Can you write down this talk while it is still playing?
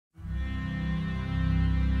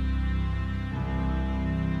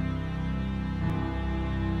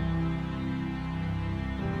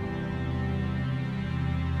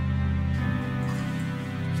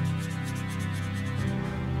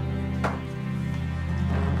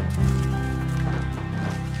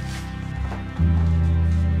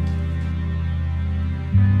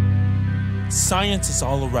Science is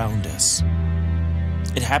all around us.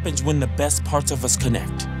 It happens when the best parts of us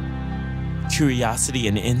connect. Curiosity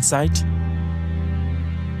and insight,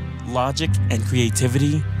 logic and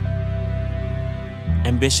creativity,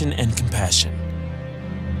 ambition and compassion.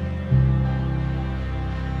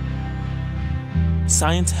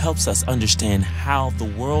 Science helps us understand how the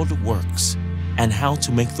world works and how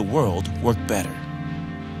to make the world work better.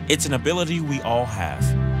 It's an ability we all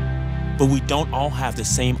have, but we don't all have the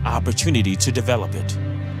same opportunity to develop it.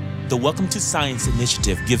 The Welcome to Science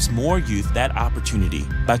initiative gives more youth that opportunity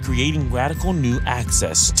by creating radical new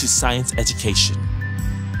access to science education.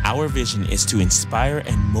 Our vision is to inspire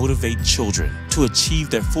and motivate children to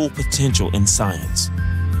achieve their full potential in science.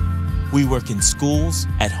 We work in schools,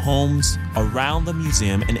 at homes, around the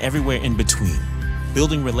museum, and everywhere in between,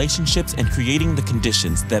 building relationships and creating the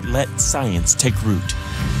conditions that let science take root.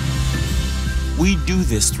 We do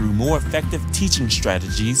this through more effective teaching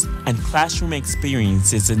strategies and classroom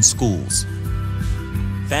experiences in schools,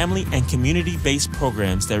 family and community-based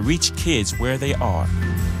programs that reach kids where they are,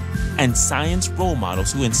 and science role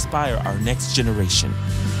models who inspire our next generation.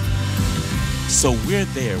 So we're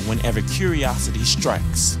there whenever curiosity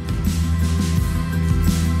strikes.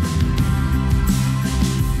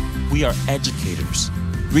 We are educators,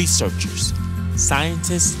 researchers,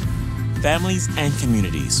 scientists, families, and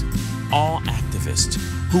communities, all activists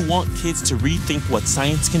who want kids to rethink what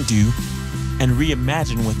science can do and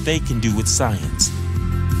reimagine what they can do with science.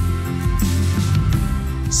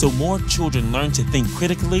 So more children learn to think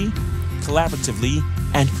critically, collaboratively,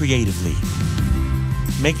 and creatively,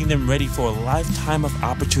 making them ready for a lifetime of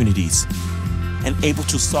opportunities and able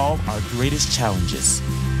to solve our greatest challenges.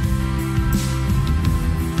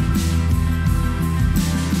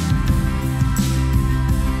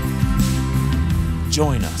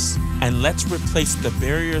 Join us, and let's replace the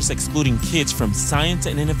barriers excluding kids from science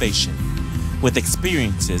and innovation with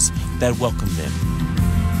experiences that welcome them.